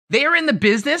They are in the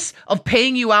business of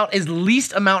paying you out as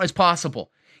least amount as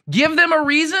possible. Give them a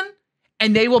reason,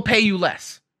 and they will pay you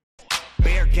less.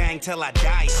 Bear gang till I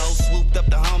die, ho. Swooped up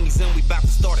the homies and we about to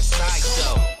start a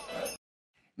sideshow.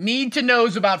 Need to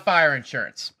knows about fire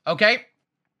insurance, okay?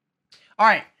 All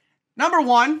right, number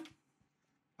one,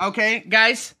 okay,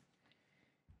 guys,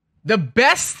 the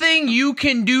best thing you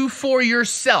can do for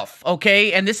yourself,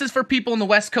 okay, and this is for people in the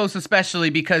West Coast especially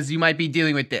because you might be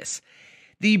dealing with this.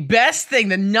 The best thing,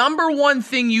 the number one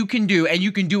thing you can do, and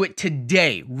you can do it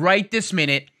today, right this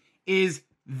minute, is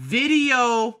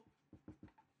video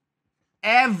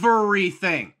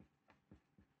everything.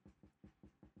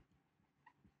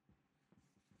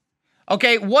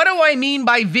 Okay, what do I mean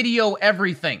by video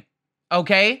everything?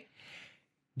 Okay,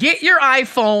 get your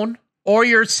iPhone or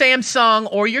your Samsung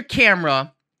or your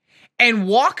camera and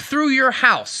walk through your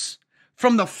house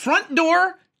from the front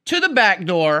door to the back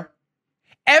door.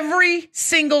 Every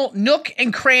single nook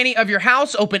and cranny of your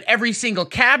house, open every single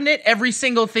cabinet, every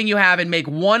single thing you have, and make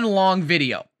one long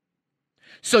video.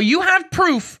 So you have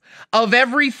proof of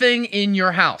everything in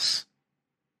your house.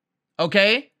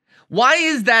 Okay? Why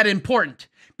is that important?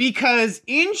 Because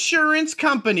insurance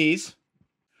companies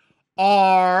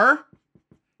are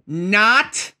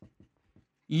not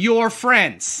your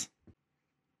friends.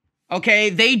 Okay?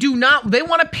 They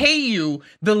want to pay you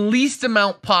the least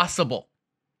amount possible.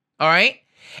 All right?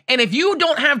 And if you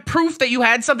don't have proof that you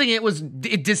had something,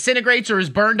 it disintegrates or is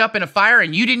burned up in a fire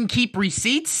and you didn't keep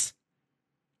receipts,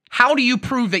 how do you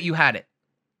prove that you had it?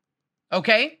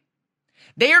 Okay?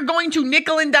 They are going to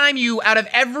nickel and dime you out of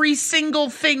every single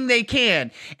thing they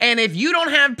can. And if you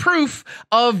don't have proof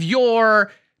of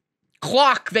your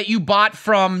clock that you bought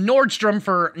from Nordstrom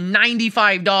for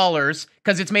 $95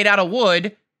 because it's made out of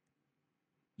wood,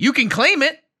 you can claim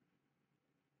it.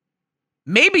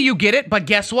 Maybe you get it, but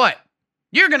guess what?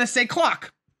 You're going to say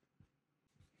clock.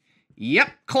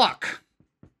 Yep, clock.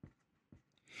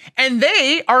 And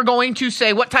they are going to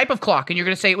say, what type of clock? And you're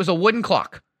going to say it was a wooden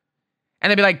clock.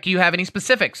 And they'll be like, do you have any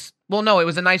specifics? Well, no, it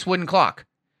was a nice wooden clock.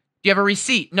 Do you have a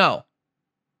receipt? No.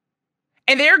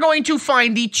 And they're going to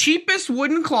find the cheapest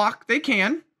wooden clock they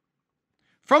can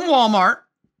from Walmart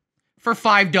for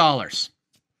 $5.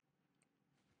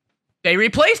 They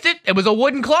replaced it. It was a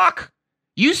wooden clock.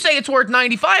 You say it's worth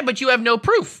 $95, but you have no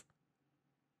proof.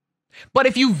 But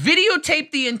if you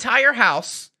videotape the entire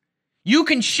house, you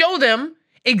can show them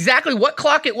exactly what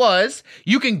clock it was.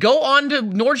 You can go on to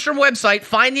Nordstrom website,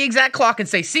 find the exact clock and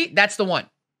say, see, that's the one.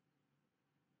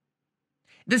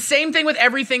 The same thing with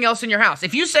everything else in your house.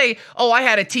 If you say, oh, I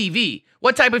had a TV.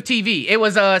 What type of TV? It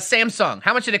was a Samsung.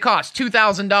 How much did it cost?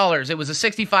 $2,000. It was a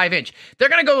 65-inch. They're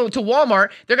going to go to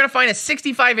Walmart. They're going to find a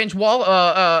 65-inch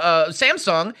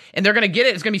Samsung, and they're going to get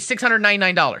it. It's going to be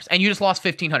 $699, and you just lost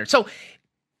 $1,500. So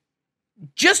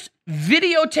just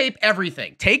videotape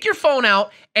everything. Take your phone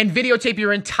out and videotape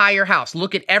your entire house.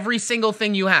 Look at every single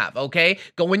thing you have, okay?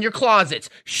 Go in your closets.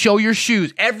 Show your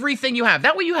shoes. Everything you have.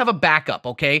 That way you have a backup,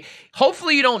 okay?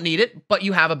 Hopefully you don't need it, but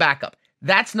you have a backup.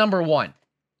 That's number one,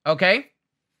 okay?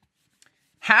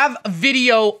 Have a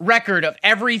video record of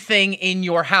everything in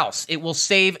your house. It will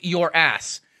save your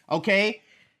ass, okay?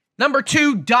 Number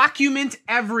two, document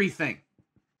everything,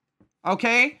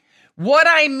 okay? What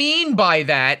I mean by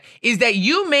that is that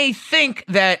you may think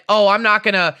that, oh, I'm not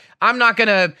gonna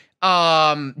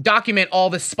document all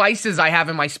the spices I have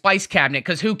in my spice cabinet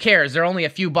because who cares? They're only a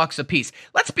few bucks a piece.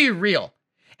 Let's be real.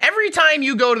 Every time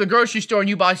you go to the grocery store and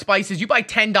you buy spices, you buy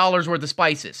 $10 worth of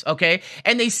spices, okay?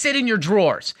 And they sit in your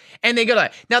drawers. And they go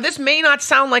like, now this may not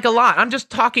sound like a lot. I'm just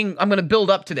talking, I'm going to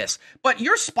build up to this. But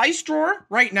your spice drawer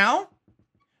right now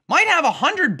might have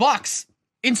 $100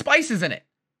 in spices in it.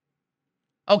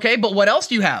 Okay, but what else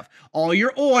do you have? All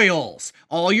your oils,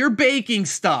 all your baking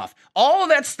stuff, all of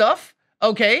that stuff,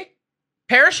 okay?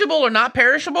 Perishable or not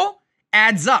perishable,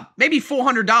 adds up. Maybe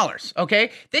 $400,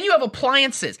 okay? Then you have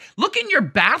appliances. Look in your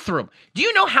bathroom. Do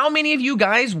you know how many of you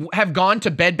guys have gone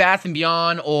to Bed Bath &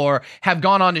 Beyond or have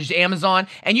gone on to Amazon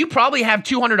and you probably have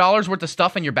 $200 worth of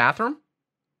stuff in your bathroom?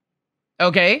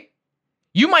 Okay?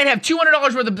 You might have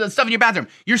 $200 worth of stuff in your bathroom.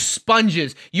 Your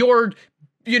sponges, your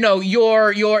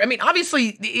I mean,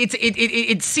 obviously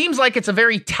it seems like it's a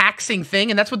very taxing thing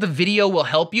and that's what the video will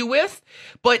help you with,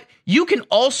 but you can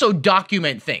also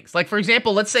document things. Like for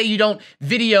example, let's say you don't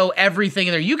video everything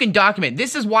in there. You can document.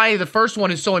 This is why the first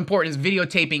one is so important, is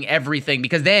videotaping everything,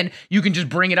 because then you can just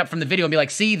bring it up from the video and be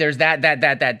like, see, there's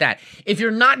that. If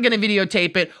you're not going to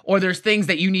videotape it or there's things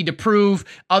that you need to prove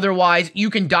otherwise,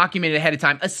 you can document it ahead of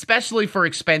time, especially for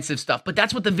expensive stuff. But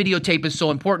that's what the videotape is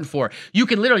so important for. You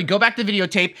can literally go back to videotape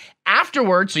videotape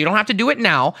afterwards, so you don't have to do it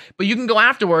now, but you can go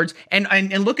afterwards and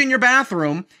look in your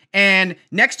bathroom, and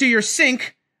next to your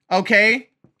sink, okay,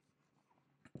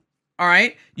 all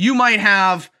right, you might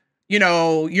have, you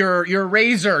know, your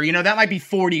razor, you know, that might be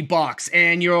 $40,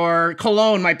 and your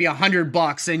cologne might be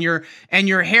 $100, and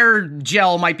your hair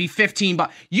gel might be $15.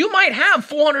 You might have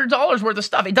 $400 worth of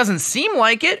stuff. It doesn't seem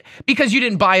like it because you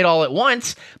didn't buy it all at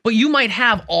once, but you might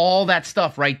have all that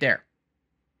stuff right there.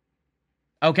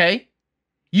 Okay?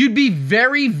 You'd be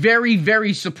very, very,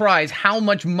 very surprised how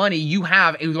much money you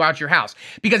have throughout your house.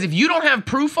 Because if you don't have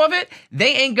proof of it,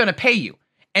 they ain't gonna pay you.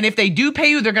 And if they do pay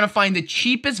you, they're going to find the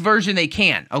cheapest version they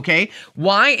can, okay?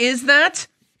 Why is that?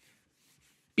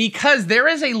 Because there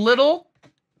is a little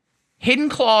hidden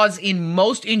clause in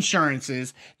most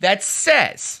insurances that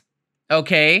says,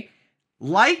 okay,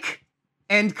 like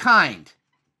and kind.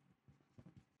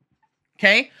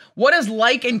 Okay? What does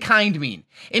like and kind mean?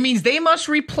 It means they must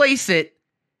replace it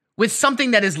with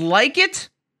something that is like it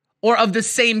or of the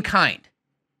same kind.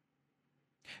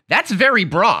 That's very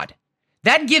broad.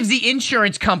 That gives the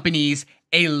insurance companies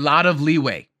a lot of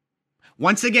leeway.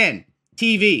 Once again,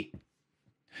 TV.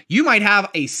 You might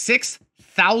have a $6,000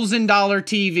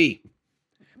 TV.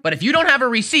 But if you don't have a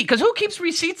receipt, because who keeps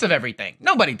receipts of everything?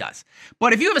 Nobody does.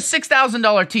 But if you have a $6,000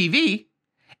 TV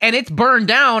and it's burned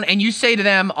down and you say to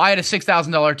them, I had a $6,000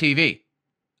 TV.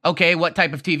 Okay, what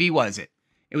type of TV was it?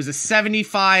 It was a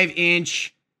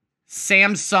 75-inch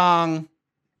Samsung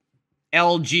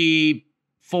LG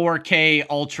 4K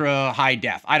ultra high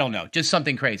def. I don't know. Just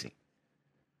something crazy.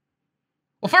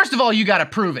 Well, first of all, you got to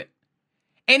prove it.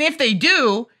 And if they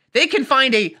do, they can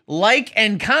find a like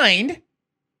and kind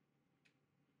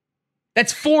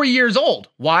that's 4 years old.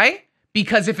 Why?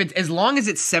 Because if it's, as long as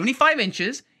it's 75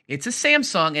 inches, it's a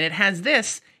Samsung and it has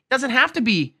this, it doesn't have to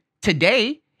be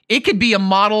today. It could be a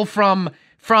model from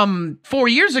 4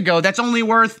 years ago that's only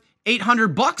worth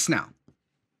 $800 now.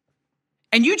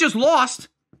 And you just lost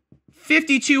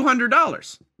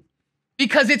 $5,200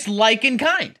 because it's like and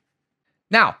kind.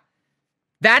 Now,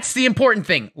 that's the important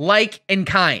thing, like and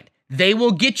kind. They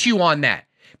will get you on that.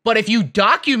 But if you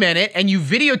document it and you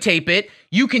videotape it,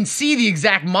 you can see the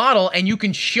exact model and you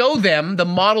can show them the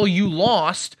model you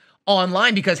lost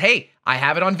online because, hey, I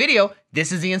have it on video.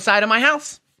 This is the inside of my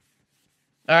house.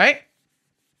 All right?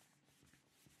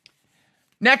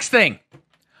 Next thing,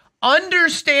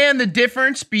 understand the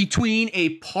difference between a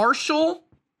partial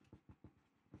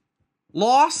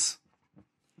loss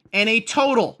and a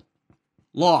total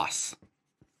loss.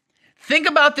 Think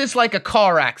about this like a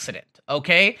car accident,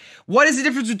 okay? What is the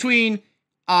difference between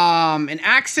an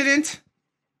accident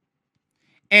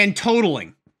and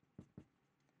totaling?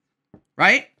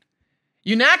 Right?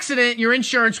 An accident, your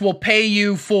insurance will pay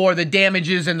you for the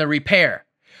damages and the repair.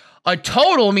 A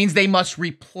total means they must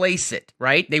replace it,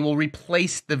 right? They will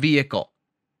replace the vehicle.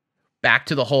 Back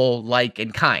to the whole like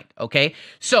and kind, okay?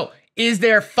 So, is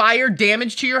there fire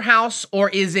damage to your house or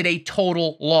is it a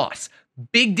total loss?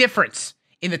 Big difference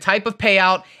in the type of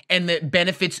payout and the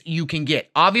benefits you can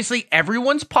get. Obviously,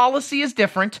 everyone's policy is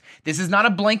different. This is not a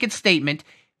blanket statement.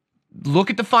 Look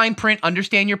at the fine print,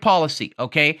 understand your policy,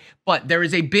 okay? But there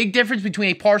is a big difference between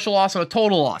a partial loss and a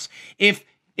total loss. If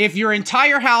your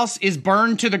entire house is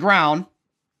burned to the ground,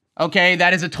 okay,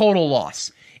 that is a total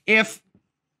loss. If,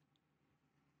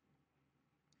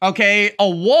 okay, a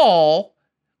wall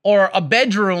or a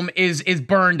bedroom is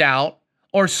burned out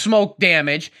or smoke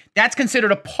damage, that's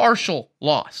considered a partial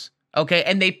loss, okay?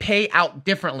 And they pay out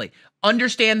differently.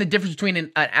 Understand the difference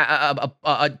between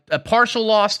a partial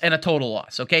loss and a total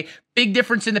loss, okay? Big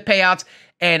difference in the payouts,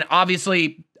 and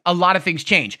obviously a lot of things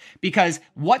change because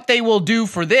what they will do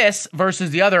for this versus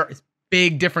the other is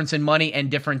big difference in money and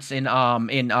difference in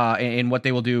what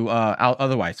they will do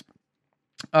otherwise.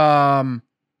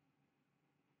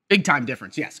 Big time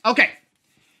difference, yes. Okay.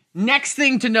 Next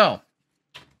thing to know,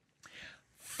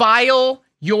 file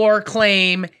your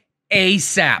claim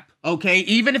ASAP, okay?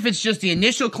 Even if it's just the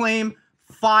initial claim,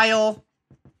 file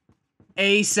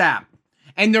ASAP.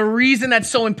 And the reason that's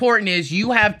so important is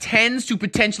you have tens to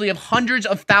potentially of hundreds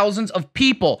of thousands of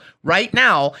people right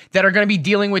now that are going to be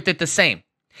dealing with it the same.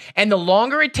 And the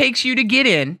longer it takes you to get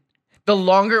in, the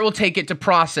longer it will take it to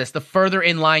process, the further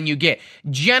in line you get.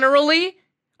 Generally,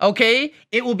 okay,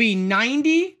 it will be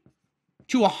 90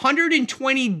 to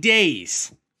 120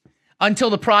 days until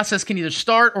the process can either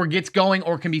start or gets going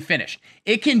or can be finished.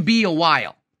 It can be a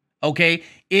while, okay?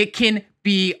 It can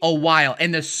be a while.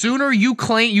 And the sooner you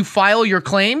file your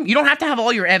claim, you don't have to have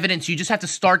all your evidence. You just have to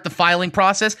start the filing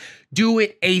process. Do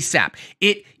it ASAP.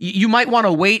 You might want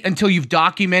to wait until you've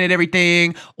documented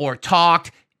everything or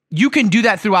talked. You can do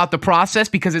that throughout the process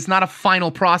because it's not a final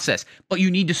process, but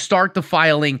you need to start the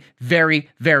filing very,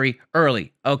 very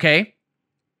early, okay?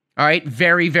 All right,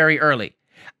 very, very early.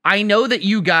 I know that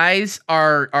you guys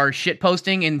are shit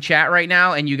posting in chat right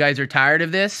now, and you guys are tired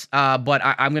of this, but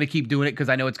I'm going to keep doing it because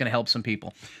I know it's going to help some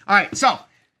people. All right, so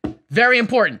very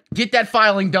important. Get that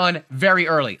filing done very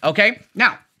early, okay?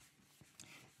 Now,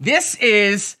 this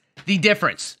is the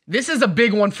difference. This is a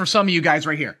big one for some of you guys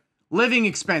right here. Living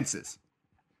expenses.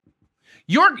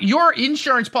 Your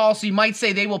insurance policy might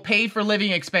say they will pay for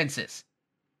living expenses,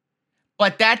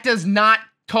 but that does not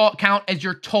count as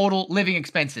your total living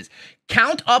expenses.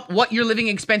 Count up what your living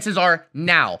expenses are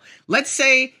now. Let's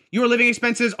say your living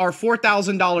expenses are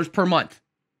 $4,000 per month,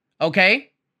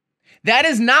 okay? That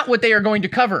is not what they are going to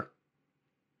cover,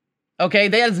 okay?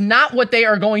 That is not what they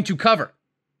are going to cover.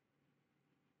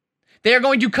 They are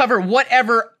going to cover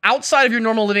whatever outside of your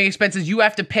normal living expenses you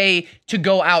have to pay to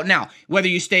go out now. Whether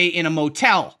you stay in a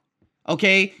motel,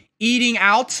 okay? Eating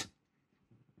out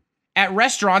at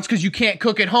restaurants because you can't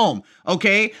cook at home,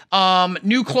 okay?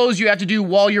 New clothes you have to do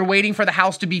while you're waiting for the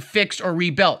house to be fixed or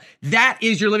rebuilt. That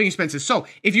is your living expenses. So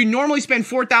if you normally spend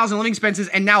 $4,000 living expenses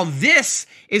and now this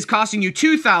is costing you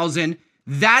 $2,000,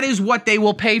 that is what they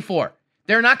will pay for.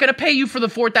 They're not going to pay you for the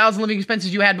 $4,000 living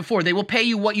expenses you had before. They will pay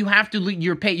you what you have to,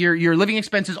 your living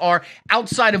expenses are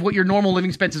outside of what your normal living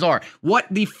expenses are. What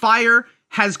the fire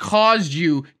has caused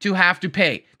you to have to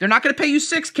pay. They're not going to pay you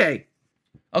 $6K.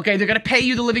 Okay, they're going to pay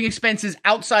you the living expenses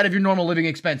outside of your normal living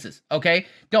expenses. Okay?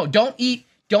 Don't eat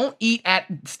at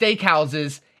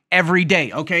steakhouses every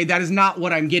day. Okay? That is not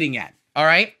what I'm getting at. All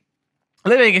right?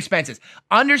 Living expenses.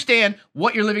 Understand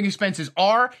what your living expenses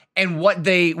are and what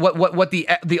the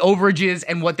overage is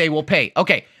and what they will pay.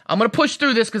 Okay, I'm gonna push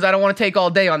through this because I don't want to take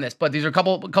all day on this, but these are a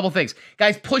couple things.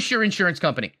 Guys, push your insurance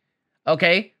company.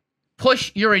 Okay?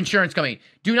 Push your insurance company.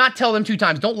 Do not tell them 2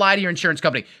 times. Don't lie to your insurance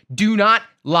company. Do not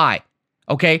lie.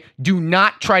 Okay? Do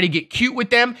not try to get cute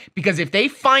with them because if they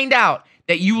find out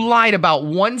that you lied about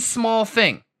one small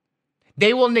thing,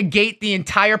 they will negate the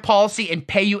entire policy and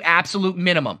pay you absolute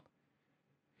minimum.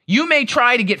 You may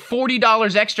try to get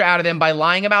 $40 extra out of them by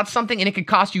lying about something, and it could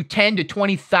cost you $10,000 to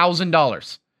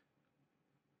 $20,000.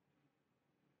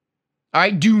 All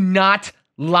right? Do not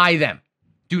lie to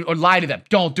them.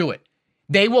 Don't do it.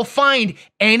 They will find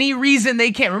any reason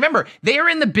they can. Remember, they are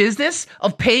in the business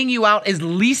of paying you out as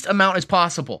least amount as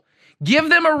possible. Give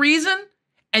them a reason,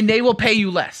 and they will pay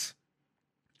you less.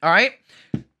 All right?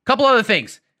 Couple other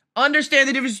things. Understand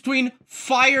the difference between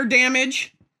fire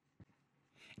damage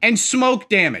and smoke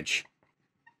damage.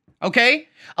 Okay?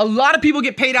 A lot of people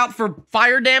get paid out for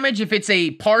fire damage if it's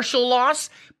a partial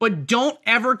loss, but don't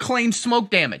ever claim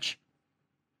smoke damage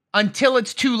until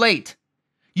it's too late.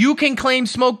 You can claim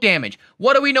smoke damage.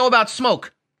 What do we know about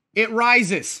smoke? It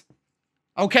rises.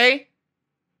 Okay?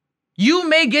 You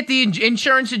may get the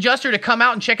insurance adjuster to come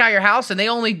out and check out your house, and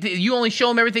you only show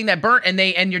them everything that burnt,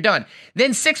 and you're done.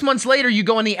 Then 6 months later, you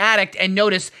go in the attic and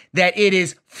notice that it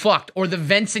is fucked, or the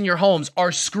vents in your homes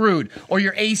are screwed, or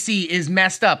your AC is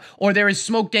messed up, or there is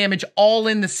smoke damage all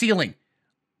in the ceiling,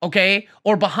 okay,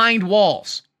 or behind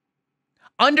walls.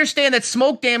 Understand that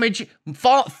smoke damage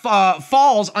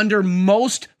falls under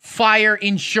most fire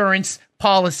insurance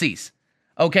policies,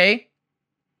 okay?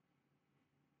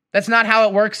 That's not how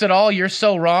it works at all. You're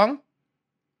so wrong.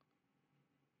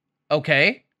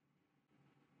 Okay.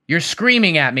 You're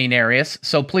screaming at me, Narius,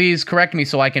 so please correct me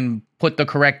so I can put the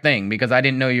correct thing, because I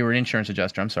didn't know you were an insurance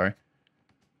adjuster. I'm sorry.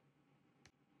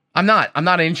 I'm not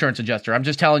an insurance adjuster. I'm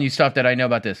just telling you stuff that I know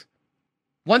about this.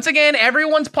 Once again,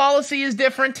 everyone's policy is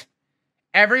different.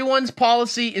 Everyone's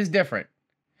policy is different.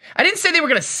 I didn't say they were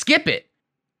going to skip it.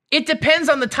 It depends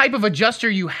on the type of adjuster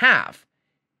you have.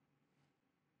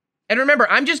 And remember,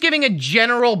 I'm just giving a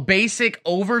general basic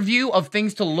overview of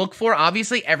things to look for.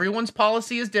 Obviously, everyone's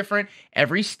policy is different.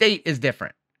 Every state is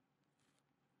different.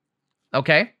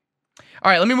 Okay?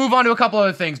 All right, let me move on to a couple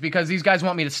other things because these guys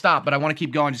want me to stop, but I want to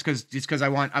keep going just because I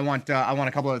want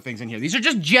a couple other things in here. These are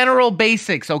just general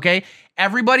basics, okay?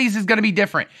 Everybody's is going to be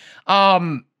different.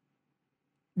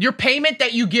 Your payment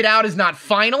that you get out is not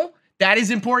final. That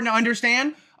is important to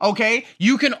understand. Okay,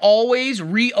 you can always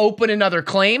reopen another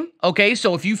claim. Okay,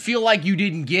 so if you feel like you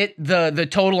didn't get the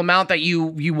total amount that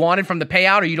you wanted from the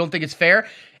payout, or you don't think it's fair,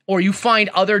 or you find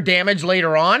other damage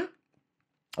later on,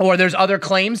 or there's other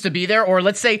claims to be there, or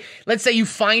let's say you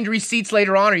find receipts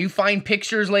later on, or you find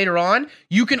pictures later on,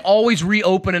 you can always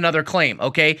reopen another claim.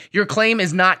 Okay, your claim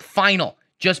is not final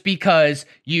just because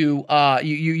you got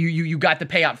the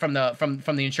payout from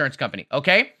the insurance company.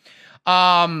 Okay.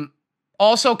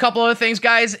 Also, a couple other things,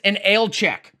 guys. An ail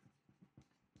check.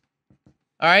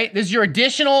 All right. This is your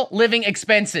additional living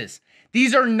expenses.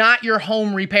 These are not your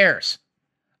home repairs.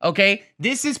 Okay.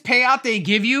 This is payout they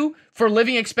give you for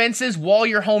living expenses while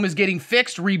your home is getting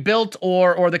fixed, rebuilt,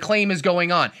 or the claim is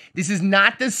going on. This is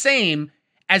not the same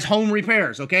as home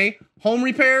repairs. Okay. Home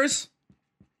repairs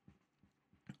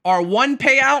are one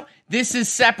payout. This is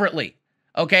separately.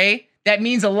 Okay. That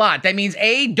means a lot. That means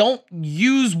A, don't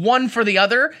use one for the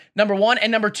other, number one.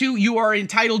 And number two, you are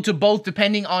entitled to both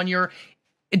depending on your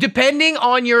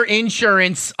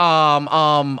insurance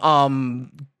contract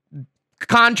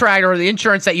or the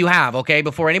insurance that you have, okay?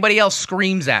 Before anybody else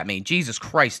screams at me. Jesus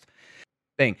Christ.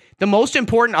 The most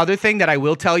important other thing that I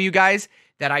will tell you guys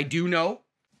that I do know,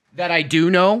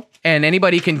 and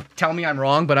anybody can tell me I'm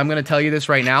wrong, but I'm going to tell you this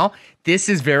right now. This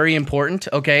is very important,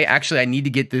 okay? Actually, I need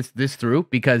to get this through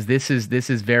because this is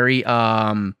very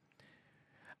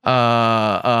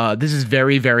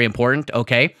very important,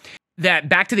 okay? That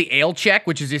back to the AIL check,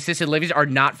 which is the assisted living, are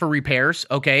not for repairs,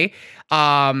 okay?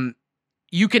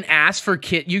 You can ask for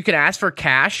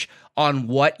cash on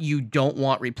what you don't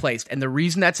want replaced. And the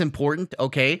reason that's important,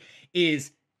 okay,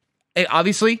 is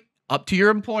obviously up to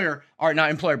your employer, or not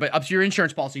employer, but up to your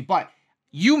insurance policy. But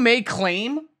you may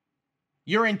claim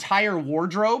your entire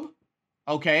wardrobe,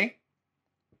 okay?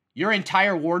 Your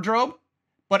entire wardrobe,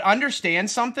 but understand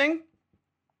something,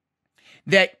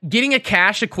 that getting a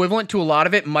cash equivalent to a lot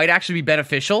of it might actually be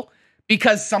beneficial,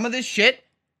 because some of this shit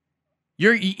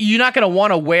you're not going to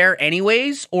want to wear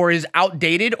anyways, or is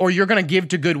outdated, or you're going to give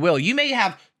to Goodwill. You may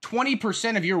have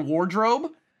 20% of your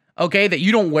wardrobe, okay, that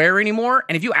you don't wear anymore,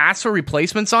 and if you ask for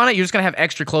replacements on it, you're just going to have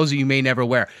extra clothes that you may never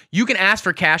wear. You can ask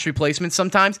for cash replacements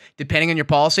sometimes, depending on your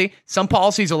policy. Some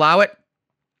policies allow it,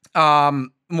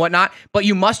 whatnot, but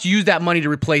you must use that money to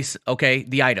replace, okay,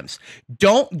 the items.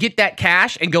 Don't get that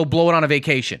cash and go blow it on a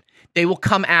vacation. They will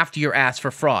come after your ass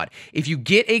for fraud. If you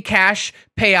get a cash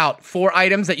payout for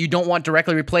items that you don't want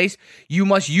directly replaced, you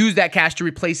must use that cash to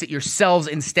replace it yourselves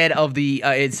instead of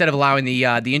allowing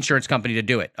the insurance company to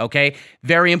do it. Okay,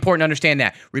 very important to understand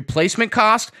that replacement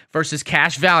cost versus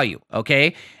cash value.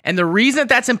 Okay, and the reason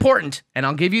that's important, and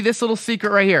I'll give you this little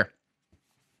secret right here.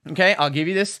 Okay, I'll give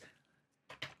you this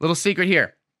little secret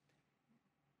here.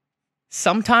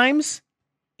 Sometimes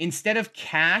instead of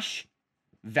cash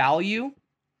value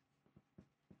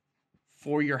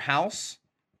for your house,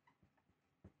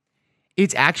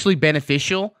 it's actually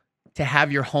beneficial to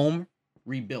have your home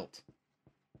rebuilt.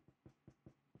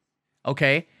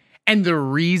 Okay? And the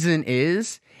reason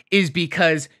is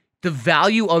because the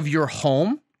value of your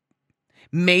home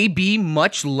may be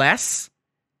much less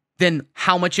than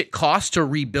how much it costs to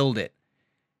rebuild it.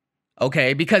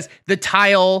 Okay, because the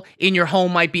tile in your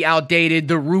home might be outdated,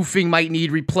 the roofing might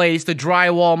need replaced, the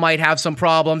drywall might have some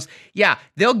problems. Yeah,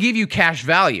 they'll give you cash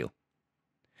value.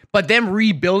 But them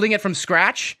rebuilding it from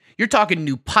scratch, you're talking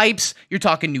new pipes, you're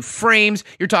talking new frames,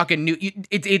 you're talking new,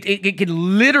 it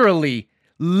can literally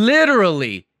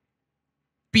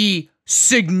be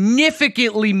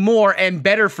significantly more and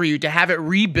better for you to have it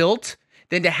rebuilt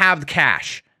than to have the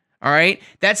cash. All right?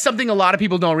 That's something a lot of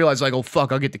people don't realize, like, oh,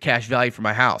 fuck, I'll get the cash value for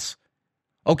my house.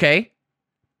 Okay,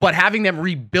 but having them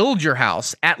rebuild your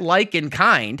house at like in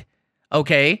kind,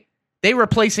 okay, they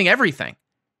replacing everything.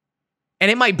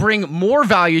 And it might bring more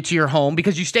value to your home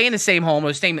because you stay in the same home or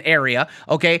the same area,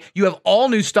 okay? You have all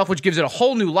new stuff, which gives it a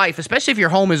whole new life, especially if your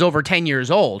home is over 10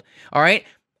 years old, all right?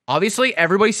 Obviously,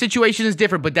 everybody's situation is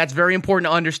different, but that's very important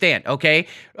to understand, okay?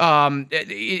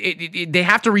 They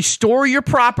have to restore your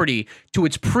property to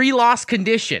its pre-loss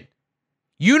condition,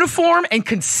 uniform and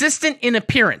consistent in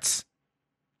appearance.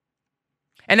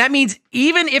 And that means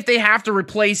even if they have to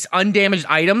replace undamaged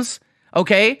items,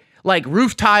 okay, like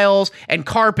roof tiles and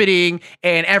carpeting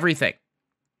and everything,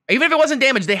 even if it wasn't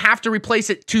damaged, they have to replace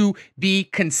it to be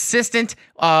consistent,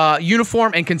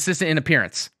 uniform, and consistent in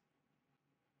appearance.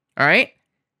 All right?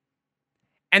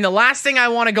 And the last thing I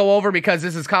want to go over, because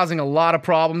this is causing a lot of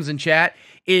problems in chat,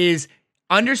 is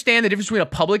understand the difference between a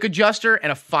public adjuster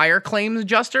and a fire claims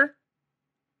adjuster.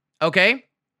 Okay?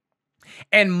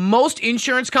 And most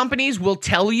insurance companies will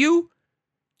tell you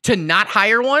to not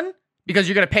hire one because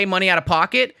you're going to pay money out of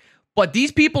pocket. But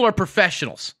these people are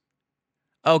professionals.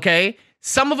 Okay?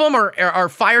 Some of them are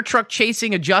fire truck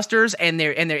chasing adjusters, and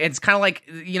it's kind of like,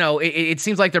 you know, it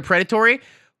seems like they're predatory.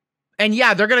 And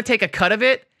yeah, they're going to take a cut of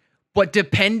it. But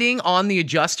depending on the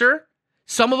adjuster,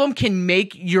 some of them can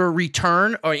make your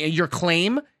return or your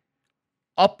claim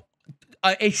up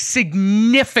a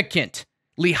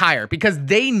significantly higher because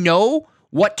they know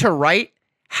what to write,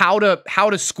 how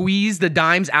to squeeze the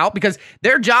dimes out, because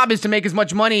their job is to make as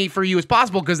much money for you as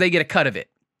possible because they get a cut of it.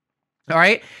 All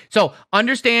right? So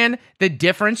understand the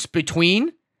difference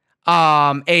between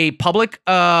a public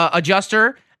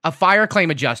adjuster, a fire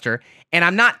claim adjuster, and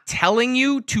I'm not telling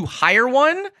you to hire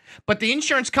one, but the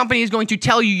insurance company is going to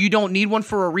tell you don't need one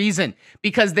for a reason,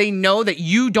 because they know that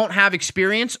you don't have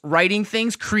experience writing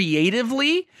things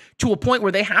creatively to a point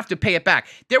where they have to pay it back.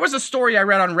 There was a story I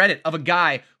read on Reddit of a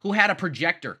guy who had a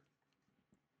projector,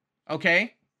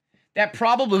 okay, that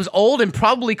probably was old and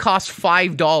probably cost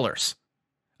 $5,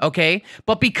 okay,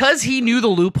 but because he knew the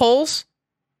loopholes,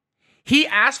 he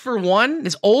asked for one,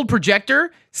 this old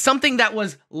projector, something that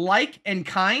was like and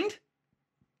kind.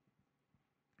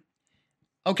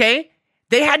 Okay?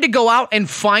 They had to go out and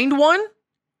find one.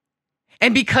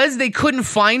 And because they couldn't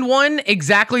find one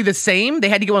exactly the same, they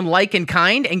had to go in like and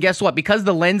kind. And guess what? Because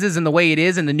the lenses and the way it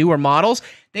is in the newer models,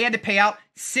 they had to pay out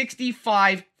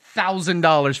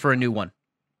 $65,000 for a new one.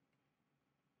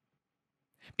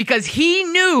 Because he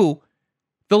knew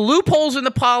the loopholes in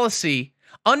the policy,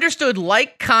 understood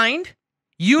like, kind,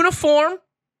 uniform,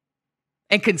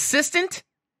 and consistent,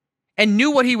 and knew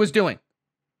what he was doing.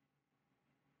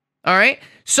 All right?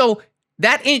 So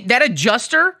that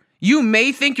adjuster, you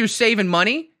may think you're saving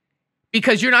money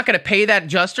because you're not going to pay that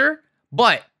adjuster,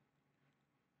 but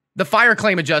the fire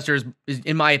claim adjuster is,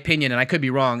 in my opinion, and I could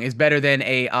be wrong, is better than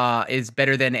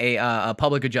a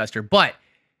public adjuster. But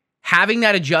having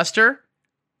that adjuster,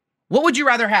 what would you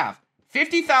rather have?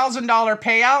 $50,000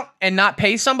 payout and not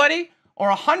pay somebody,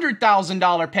 or $100,000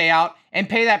 payout and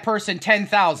pay that person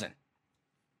 $10,000?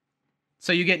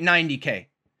 So you get $90K.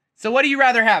 So what do you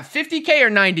rather have, $50K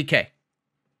or $90K?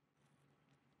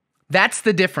 That's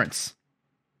the difference.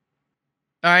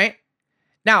 All right?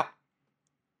 Now,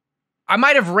 I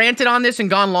might have ranted on this and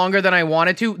gone longer than I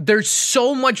wanted to. There's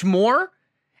so much more,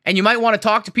 and you might want to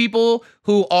talk to people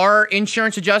who are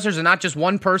insurance adjusters and not just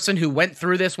one person who went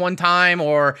through this one time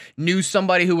or knew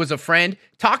somebody who was a friend.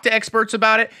 Talk to experts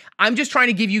about it. I'm just trying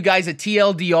to give you guys a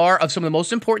TLDR of some of the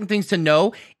most important things to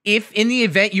know if in the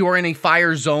event you are in a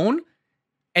fire zone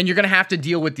and you're going to have to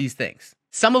deal with these things.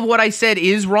 Some of what I said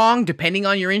is wrong, depending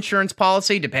on your insurance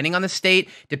policy, depending on the state,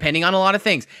 depending on a lot of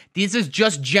things. This is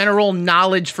just general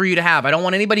knowledge for you to have. I don't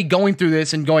want anybody going through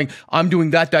this and going, I'm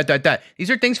doing that. These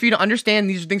are things for you to understand.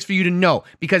 These are things for you to know,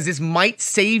 because this might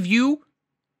save you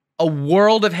a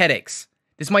world of headaches.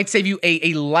 This might save you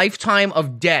a lifetime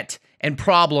of debt and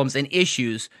problems and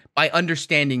issues by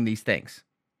understanding these things.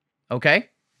 Okay?